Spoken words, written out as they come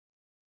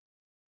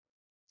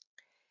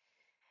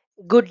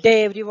Good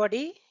day,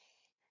 everybody.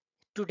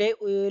 Today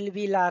we will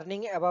be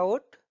learning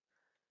about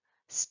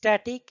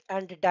static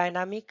and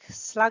dynamic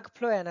slug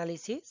flow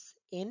analysis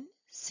in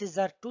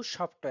Scissor2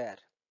 software.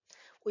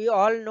 We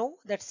all know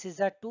that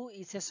Scissor2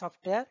 is a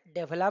software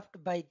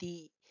developed by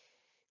the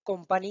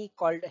company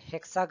called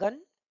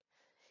Hexagon.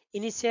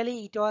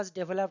 Initially, it was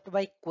developed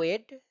by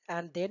Quaid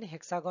and then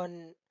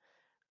Hexagon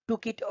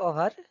took it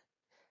over,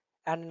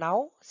 and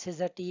now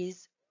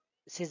Scissor2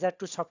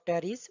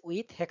 software is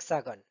with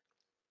Hexagon.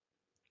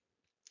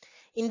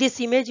 In this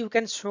image, you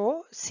can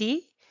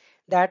see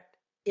that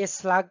a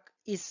slug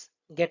is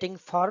getting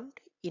formed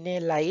in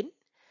a line.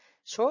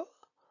 So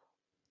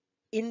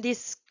in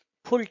this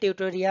full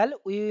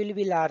tutorial, we will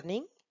be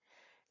learning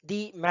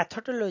the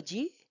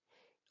methodology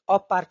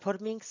of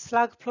performing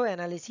slug flow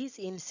analysis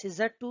in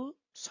Scissor2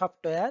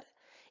 software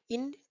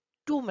in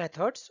two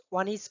methods.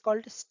 One is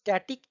called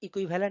static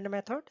equivalent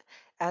method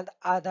and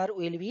other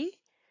will be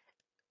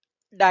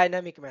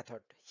dynamic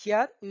method.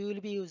 Here we will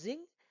be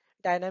using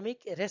dynamic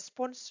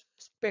response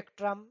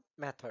spectrum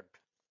method.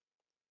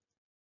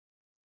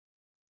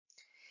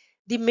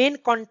 The main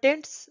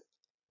contents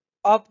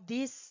of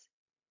this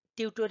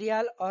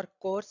tutorial or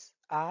course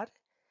are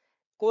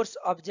course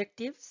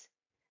objectives,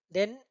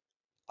 then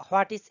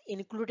what is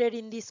included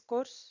in this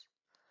course,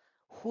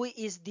 who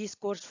is this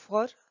course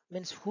for,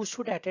 means who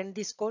should attend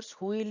this course,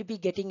 who will be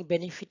getting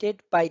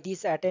benefited by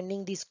this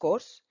attending this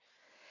course,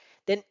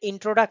 then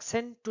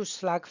introduction to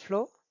slug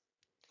flow,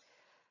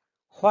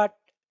 what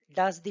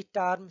does the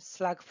term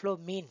slug flow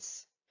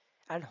means,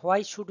 and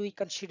why should we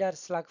consider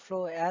slug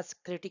flow as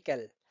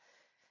critical.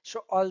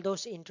 So all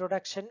those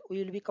introduction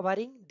we will be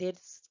covering.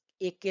 There's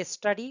a case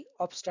study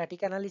of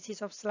static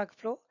analysis of slug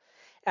flow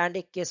and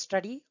a case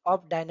study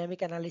of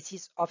dynamic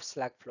analysis of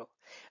slug flow.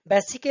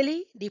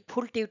 Basically, the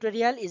full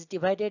tutorial is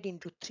divided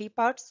into three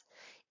parts.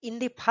 In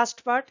the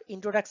first part,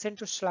 introduction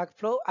to slug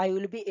flow, I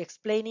will be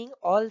explaining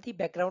all the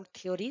background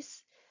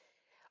theories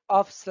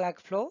of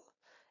slug flow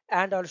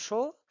and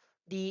also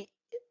the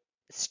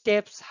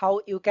steps how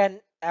you can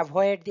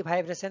avoid the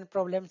vibration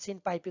problems in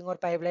piping or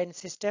pipeline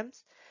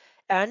systems,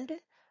 and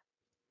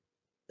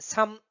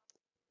some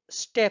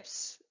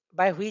steps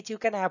by which you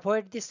can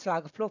avoid the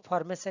slug flow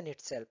formation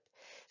itself.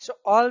 So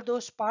all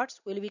those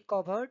parts will be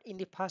covered in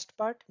the first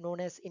part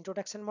known as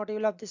introduction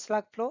module of the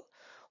slug flow,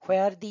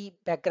 where the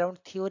background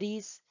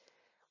theories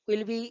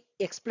will be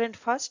explained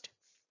first.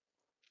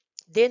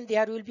 Then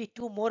there will be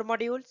two more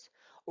modules.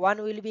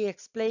 One will be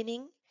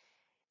explaining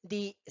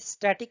the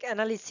static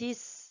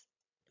analysis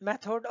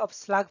method of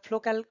slug flow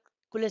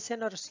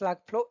calculation or slug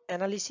flow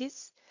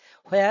analysis,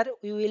 where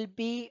we will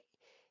be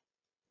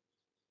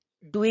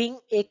doing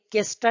a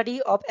case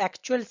study of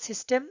actual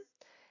system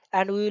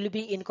and we will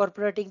be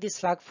incorporating the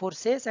slug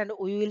forces, and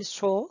we will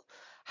show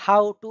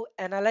how to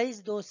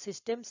analyze those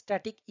systems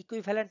static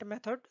equivalent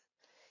method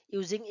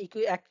using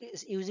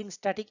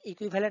static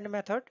equivalent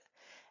method.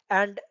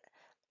 And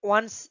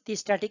once the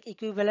static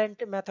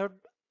equivalent method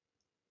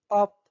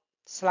of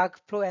slug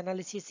flow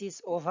analysis is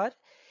over,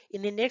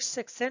 in the next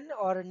section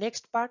or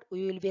next part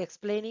we will be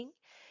explaining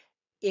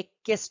a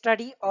case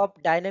study of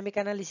dynamic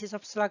analysis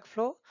of slug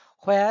flow,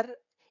 where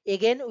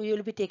again we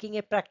will be taking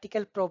a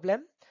practical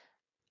problem,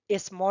 a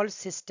small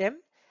system,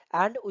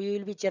 and we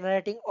will be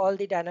generating all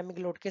the dynamic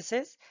load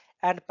cases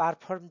and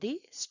perform the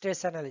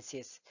stress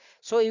analysis.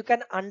 So you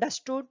can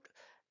understood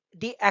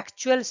the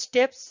actual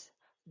steps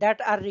that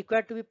are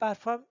required to be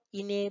performed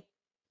in a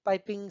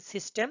piping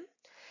system,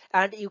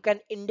 and you can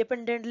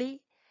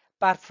independently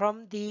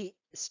perform the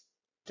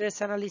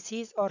stress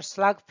analysis or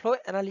slug flow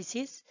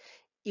analysis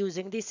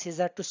using the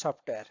Scissor2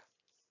 software.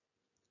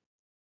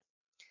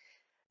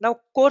 Now,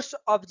 course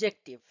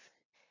objective.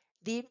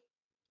 The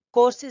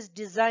course is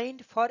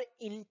designed for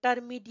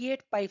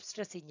intermediate pipe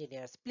stress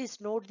engineers.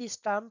 Please note this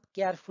term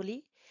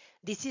carefully.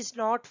 This is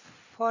not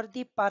for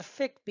the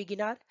perfect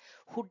beginner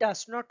who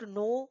does not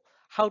know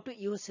how to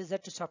use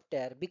Scissor2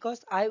 software,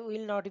 because I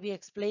will not be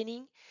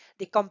explaining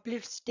the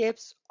complete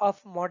steps of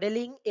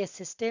modeling a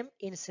system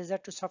in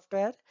Scissor2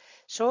 software.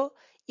 So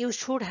you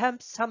should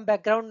have some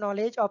background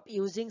knowledge of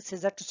using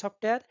Scissor2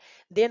 software.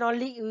 Then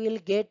only you will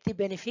get the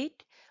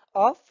benefit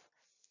of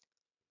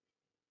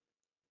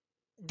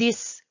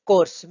this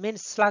course,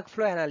 means slug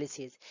flow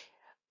analysis.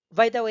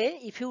 By the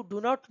way, if you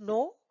do not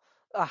know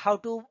how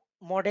to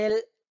model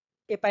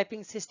a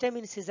piping system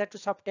in Scissor2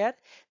 software,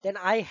 then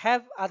I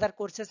have other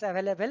courses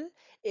available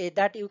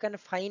that you can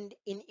find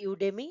in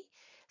Udemy.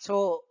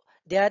 So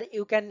there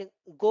you can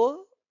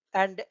go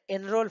and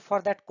enroll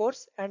for that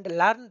course and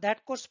learn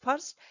that course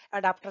first,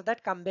 and after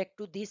that come back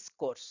to this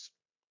course.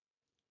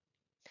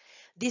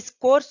 This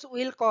course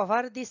will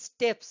cover the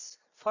steps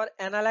for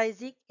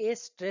analyzing a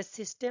stress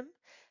system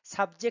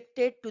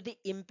subjected to the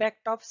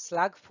impact of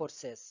slug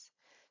forces.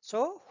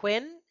 So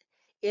when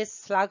a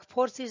slug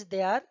force is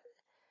there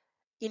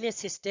in a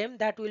system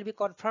that will be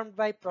confirmed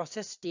by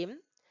process team,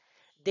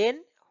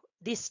 then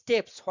the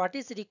steps what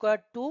is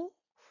required to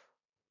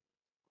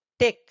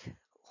take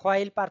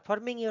while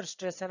performing your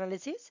stress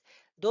analysis,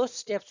 those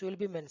steps will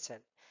be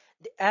mentioned.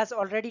 As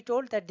already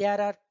told that there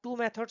are two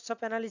methods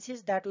of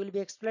analysis that will be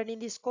explained in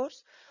this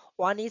course.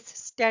 One is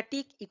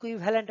static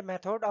equivalent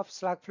method of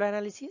slug flow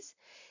analysis.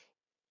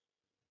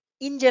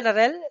 In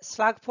general,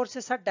 slug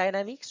forces are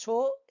dynamic,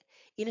 so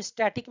in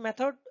static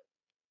method,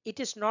 it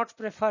is not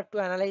preferred to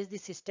analyze the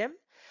system.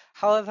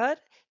 However,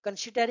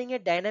 considering a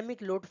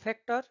dynamic load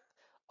factor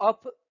of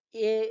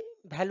a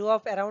value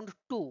of around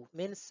 2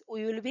 means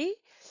we will be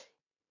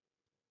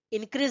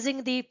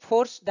increasing the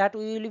force that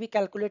we will be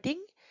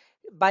calculating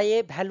by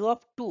a value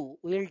of 2.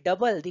 We will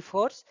double the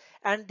force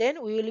and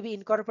then we will be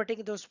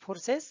incorporating those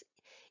forces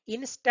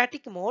in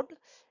static mode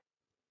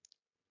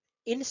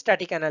in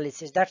static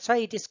analysis. That's why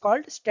it is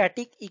called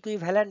static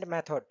equivalent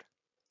method.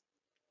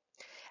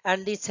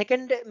 And the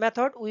second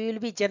method, we will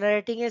be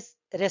generating a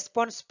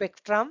response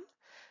spectrum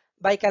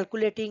by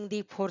calculating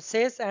the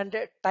forces and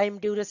time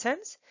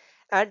durations,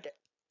 and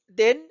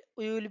then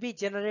we will be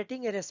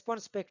generating a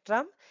response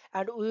spectrum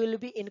and we will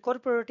be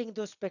incorporating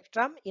those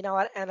spectrum in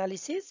our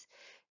analysis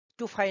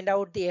to find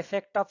out the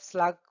effect of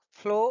slug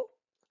flow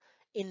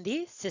in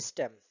the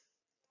system.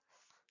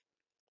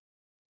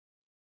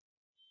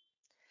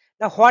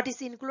 Now, what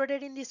is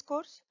included in this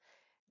course?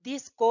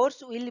 This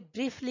course will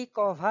briefly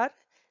cover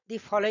the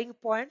following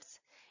points: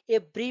 a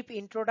brief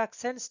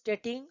introduction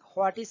stating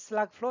what is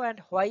slug flow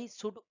and why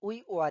should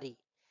we worry.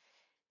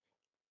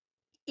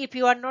 If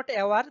you are not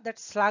aware that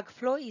slug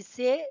flow is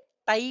a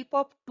type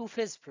of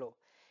two-phase flow.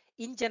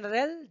 In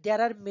general, there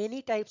are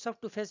many types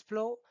of two-phase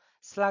flow: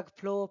 slug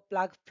flow,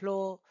 plug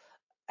flow,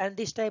 and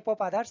this type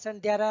of others.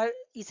 And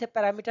is a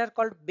parameter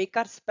called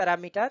Baker's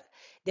parameter.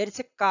 There is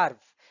a curve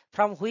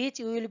from which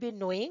you will be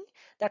knowing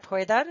that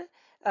whether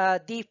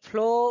the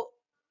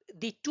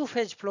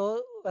two-phase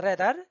flow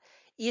rather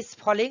is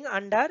falling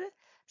under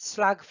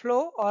slug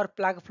flow or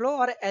plug flow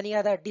or any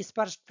other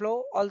dispersed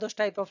flow, all those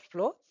type of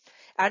flow.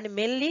 And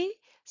mainly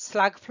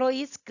slug flow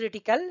is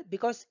critical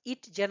because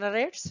it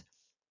generates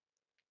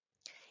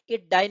a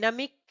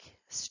dynamic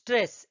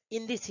stress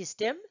in the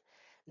system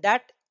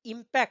that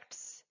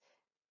impacts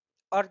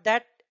or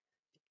that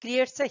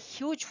creates a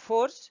huge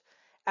force,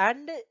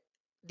 and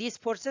these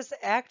forces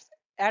act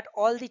at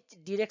all the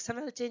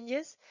directional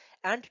changes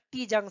and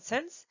T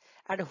junctions,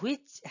 and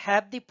which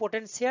have the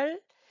potential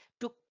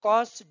to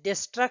cause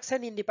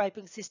destruction in the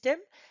piping system,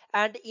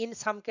 and in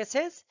some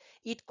cases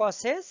it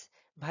causes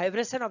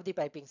vibration of the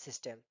piping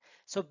system.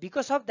 So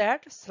because of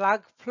that,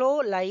 slug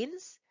flow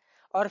lines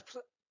or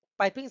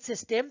piping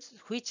systems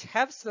which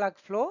have slug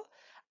flow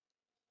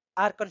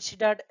are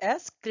considered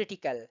as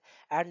critical,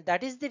 and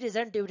that is the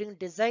reason during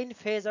design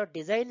phase or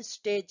design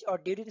stage or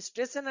during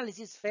stress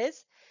analysis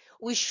phase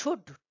we should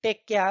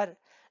take care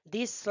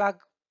these slug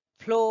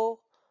flow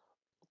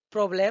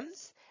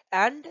problems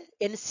and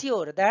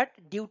ensure that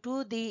due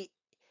to the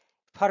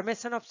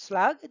formation of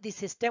slug the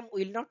system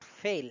will not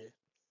fail.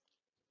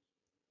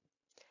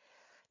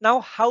 Now,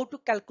 how to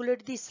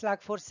calculate the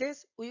slug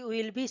forces? We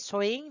will be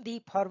showing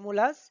the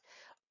formulas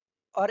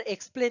or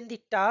explain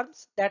the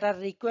terms that are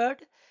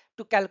required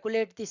to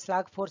calculate the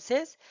slug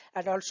forces,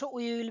 and also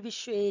we will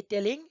be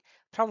telling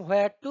from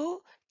where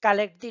to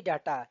collect the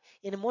data.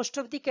 In most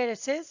of the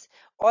cases,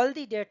 all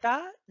the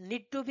data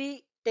need to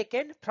be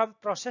taken from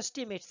process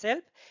team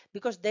itself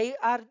because they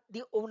are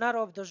the owner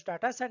of those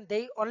data and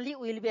they only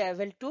will be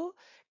able to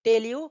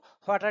tell you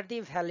what are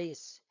the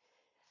values.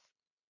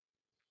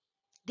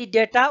 The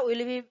data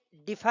will be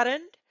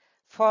different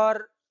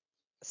for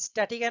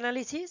static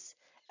analysis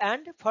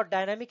and for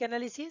dynamic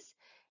analysis.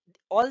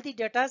 All the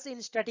data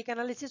in static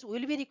analysis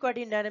will be required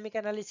in dynamic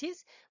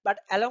analysis, but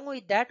along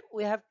with that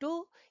we have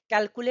to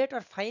calculate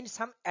or find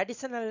some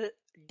additional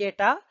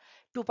data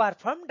to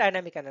perform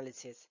dynamic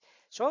analysis.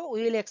 So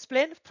we will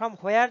explain from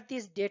where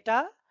this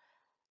data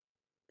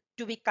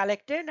to be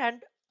collected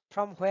and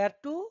from where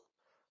to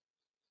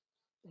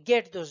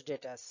get those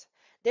data.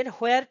 Then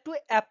where to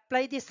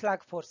apply the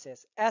slug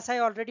forces? As I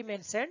already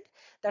mentioned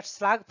that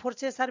slug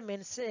forces are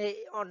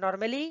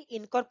normally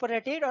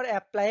incorporated or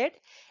applied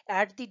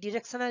at the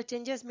directional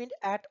changes, mean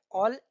at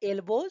all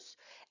elbows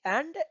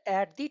and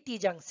at the T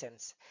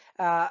junctions.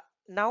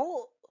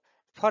 Now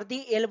for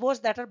the elbows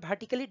that are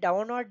vertically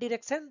downward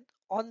direction,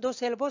 on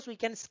those elbows we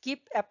can skip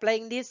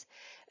applying this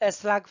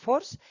slug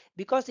force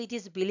because it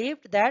is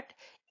believed that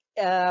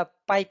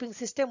piping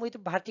system with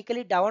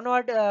vertically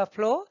downward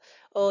flow,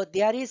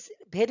 there is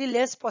very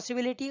less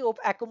possibility of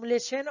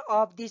accumulation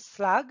of this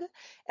slug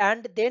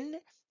and then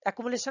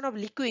accumulation of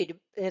liquid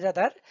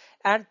rather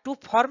and to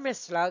form a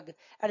slug,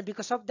 and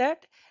because of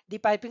that the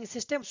piping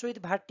systems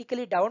with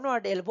vertically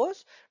downward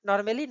elbows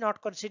normally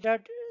not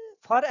considered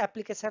for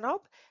application of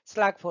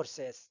slug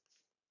forces.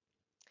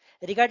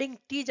 Regarding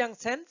T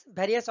junctions,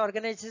 various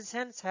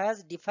organizations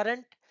has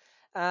different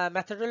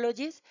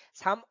methodologies.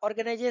 Some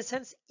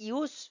organizations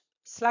use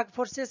slug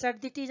forces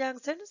at the T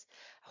junctions,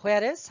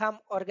 whereas some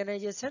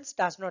organizations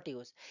does not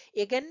use.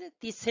 Again,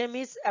 the same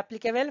is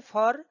applicable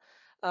for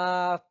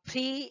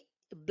free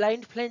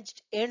blind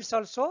flanged ends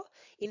also.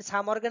 In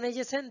some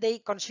organization, they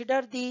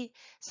consider the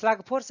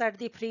slug force at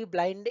the free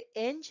blind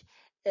end,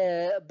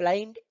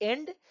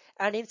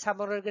 and in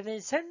some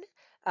organization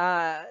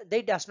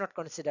they does not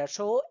consider.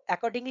 So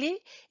accordingly,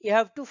 you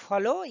have to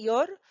follow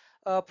your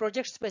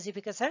project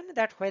specification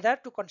that whether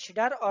to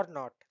consider or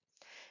not.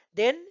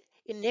 Then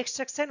in next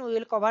section, we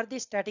will cover the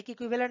static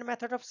equivalent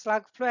method of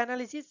slug flow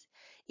analysis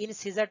in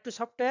scissor to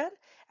software,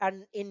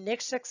 and in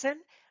next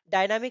section,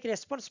 dynamic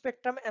response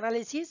spectrum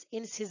analysis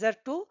in scissor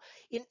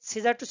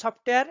to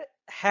software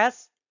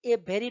has a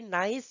very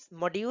nice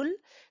module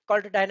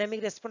called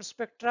dynamic response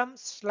spectrum,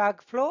 slug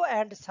flow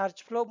and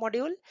search flow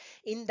module.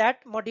 In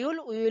that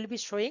module, we will be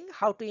showing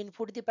how to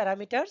input the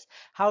parameters,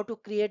 how to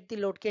create the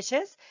load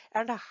cases,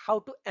 and how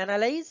to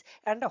analyze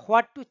and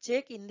what to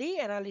check in the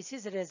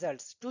analysis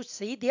results to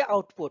see the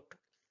output.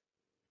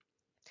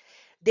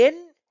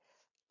 Then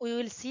we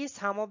will see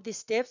some of the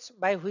steps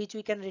by which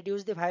we can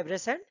reduce the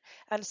vibration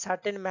and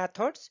certain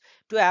methods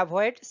to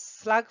avoid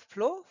slug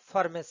flow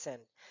formation.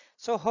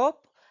 So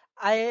hope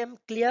I am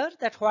clear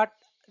that what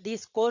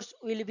this course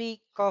will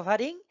be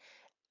covering.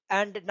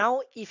 And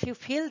now if you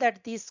feel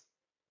that this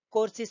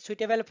course is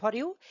suitable for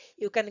you,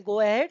 you can go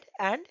ahead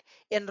and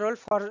enroll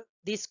for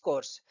this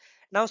course.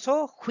 Now,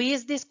 so who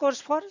is this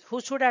course for?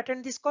 Who should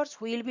attend this course?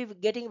 Who will be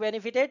getting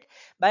benefited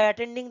by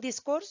attending this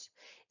course?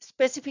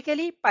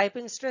 Specifically,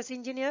 piping stress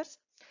engineers,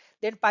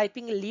 then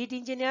piping lead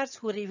engineers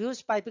who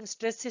reviews piping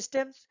stress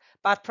systems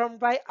performed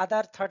by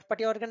other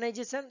third-party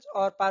organizations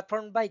or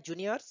performed by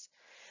juniors.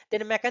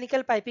 Then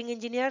mechanical piping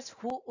engineers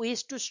who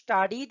wish to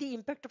study the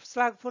impact of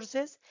slug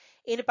forces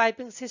in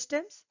piping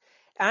systems,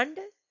 and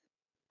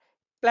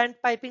plant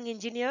piping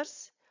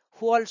engineers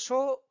who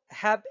also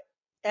have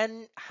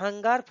an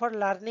hunger for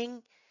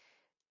learning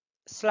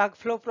slug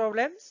flow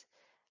problems,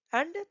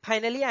 and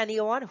finally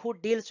anyone who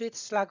deals with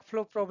slug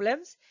flow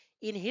problems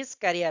in his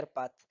career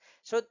path.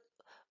 So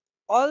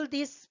all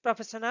these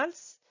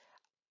professionals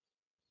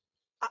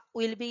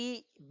will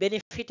be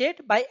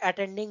benefited by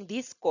attending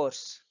this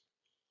course.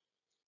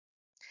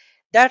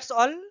 That's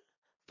all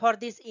for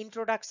this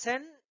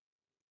introduction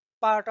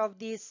part of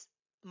this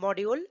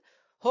module.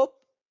 Hope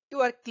you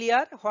are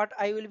clear what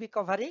I will be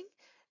covering.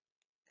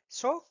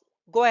 So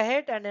go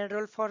ahead and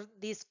enroll for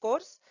this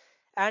course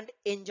and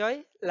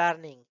enjoy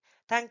learning.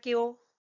 Thank you.